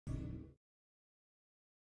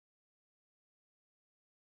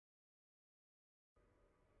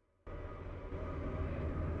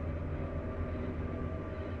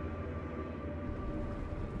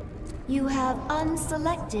You have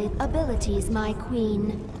unselected abilities, my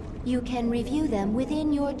queen. You can review them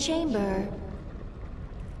within your chamber.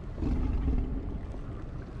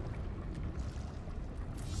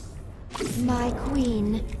 My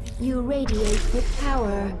queen, you radiate with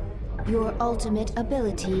power. Your ultimate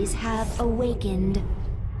abilities have awakened.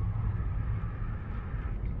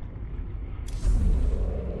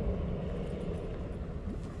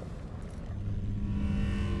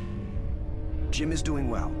 Jim is doing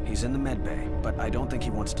well. He's in the med bay, but I don't think he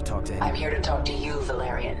wants to talk to anyone. I'm here to talk to you,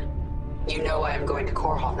 Valerian. You know I am going to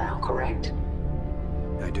Core Hall now, correct?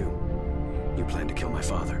 I do. You plan to kill my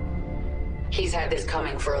father. He's had this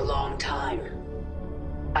coming for a long time.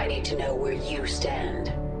 I need to know where you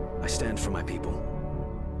stand. I stand for my people.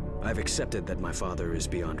 I've accepted that my father is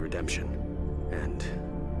beyond redemption, and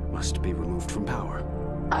must be removed from power.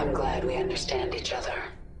 I'm glad we understand each other.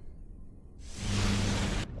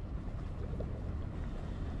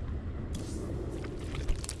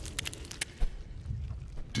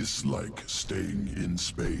 Dislike staying in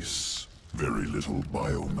space. Very little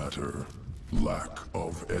biomatter. Lack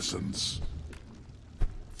of essence.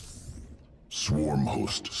 Swarm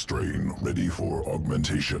host strain ready for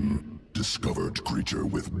augmentation. Discovered creature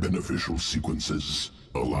with beneficial sequences.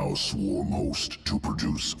 Allow swarm host to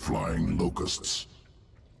produce flying locusts.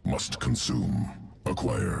 Must consume.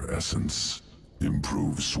 Acquire essence.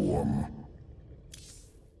 Improve swarm.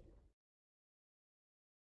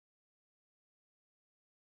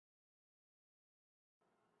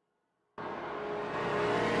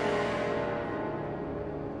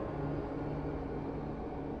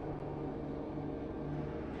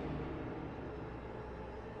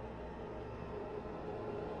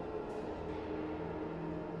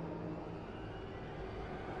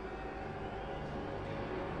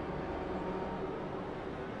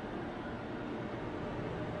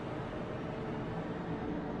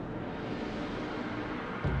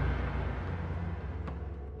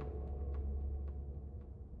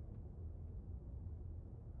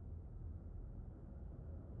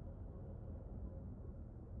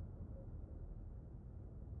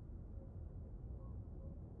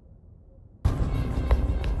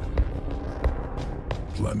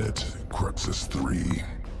 Planet Cruxus 3,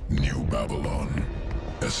 New Babylon.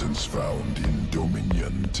 Essence found in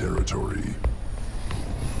Dominion territory.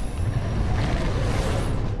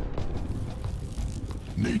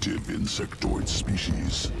 Native insectoid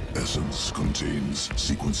species. Essence contains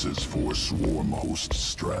sequences for swarm host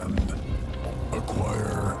strand.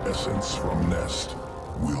 Acquire essence from nest.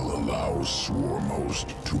 Will allow swarm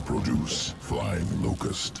host to produce flying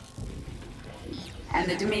locust. And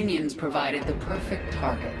the Dominions provided the perfect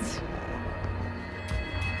targets.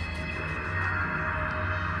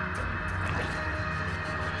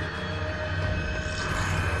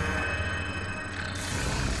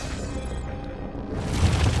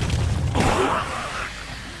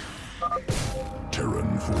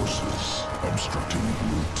 Terran forces obstructing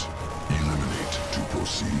route. Eliminate to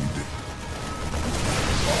proceed.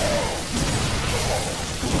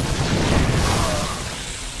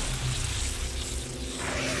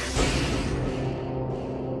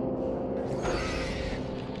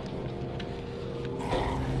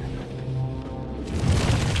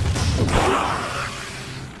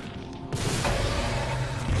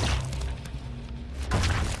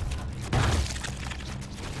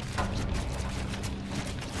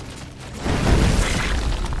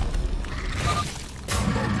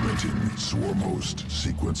 Swarm host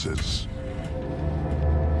sequences.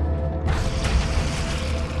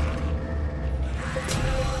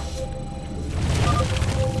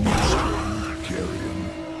 Carrion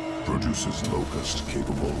produces locust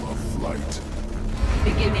capable of flight.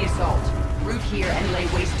 Begin the assault. Root here and lay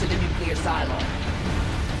waste to the nuclear silo.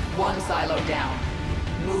 One silo down.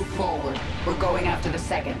 Move forward. We're going after the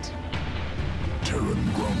second.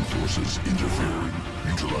 Terran ground forces interfering.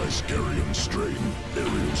 Utilize carrion strain.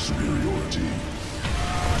 Aerial superiority.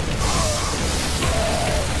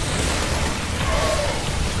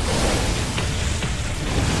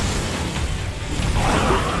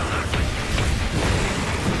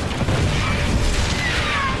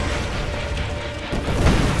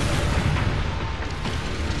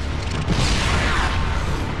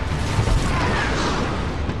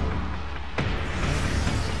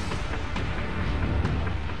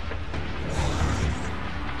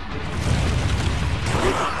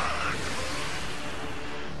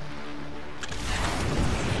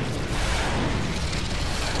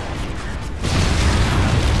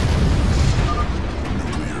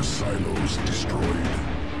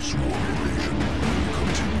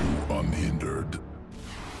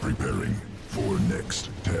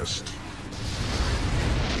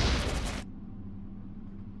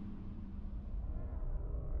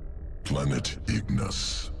 Planet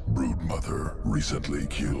Ignis. Broodmother recently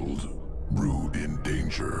killed. Brood in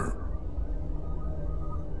danger.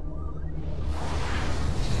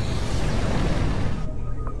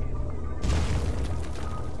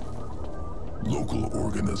 Local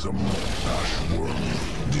organism,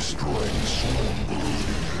 Ashworm, destroying swarm brood.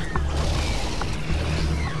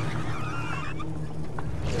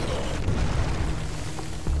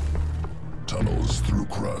 Tunnels through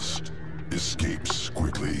crust. Escapes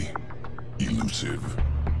quickly. Elusive.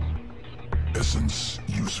 Essence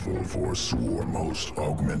useful for swarm host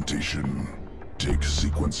augmentation. Take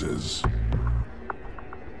sequences.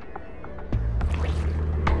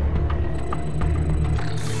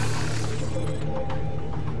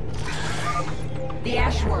 The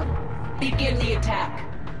Ashworm. Begin the attack.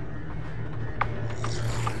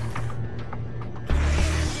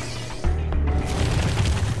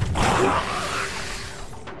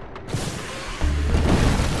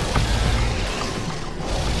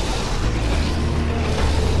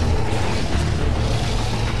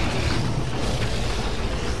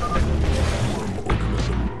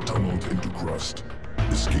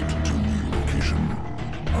 Escaped to new location.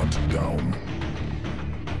 Hunt down.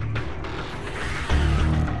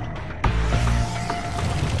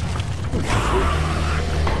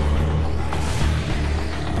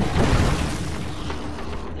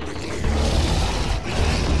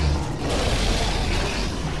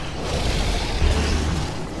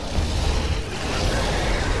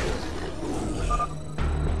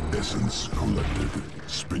 Essence collected.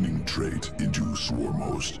 Spinning trait into swarm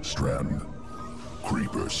host strand.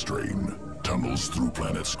 Creeper strain. Tunnels through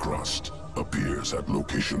planet's crust. Appears at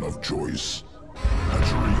location of choice.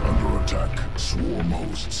 Hatchery under attack. Swarm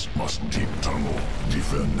hosts must deep tunnel.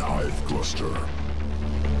 Defend hive cluster.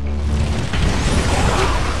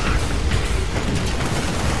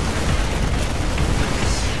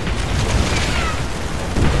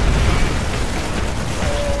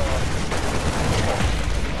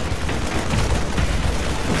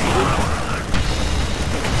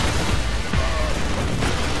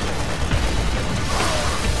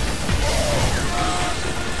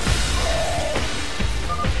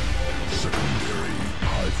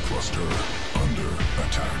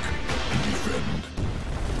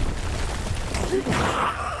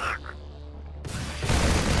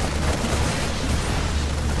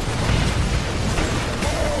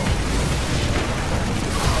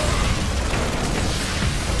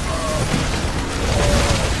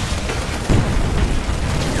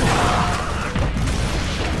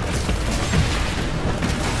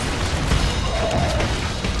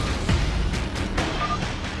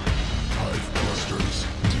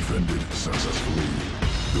 Successfully.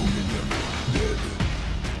 Dominion dead.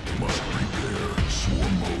 Must prepare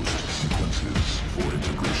swarm host sequences for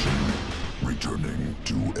integration. Returning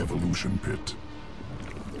to evolution pit.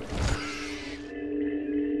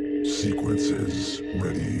 Sequences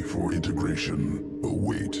ready for integration.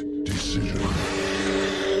 Await decision.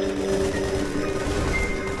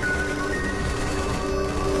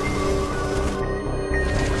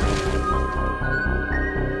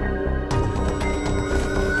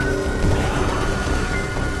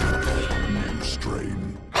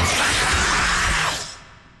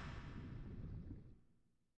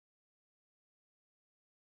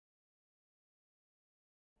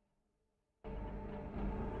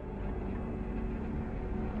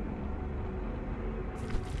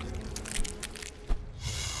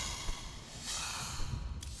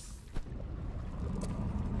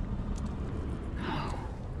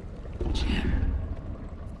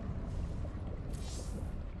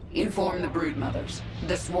 Inform the broodmothers.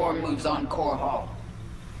 The swarm moves on Core Hall.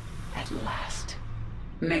 At last,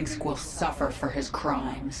 Mengsk will suffer for his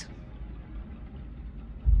crimes.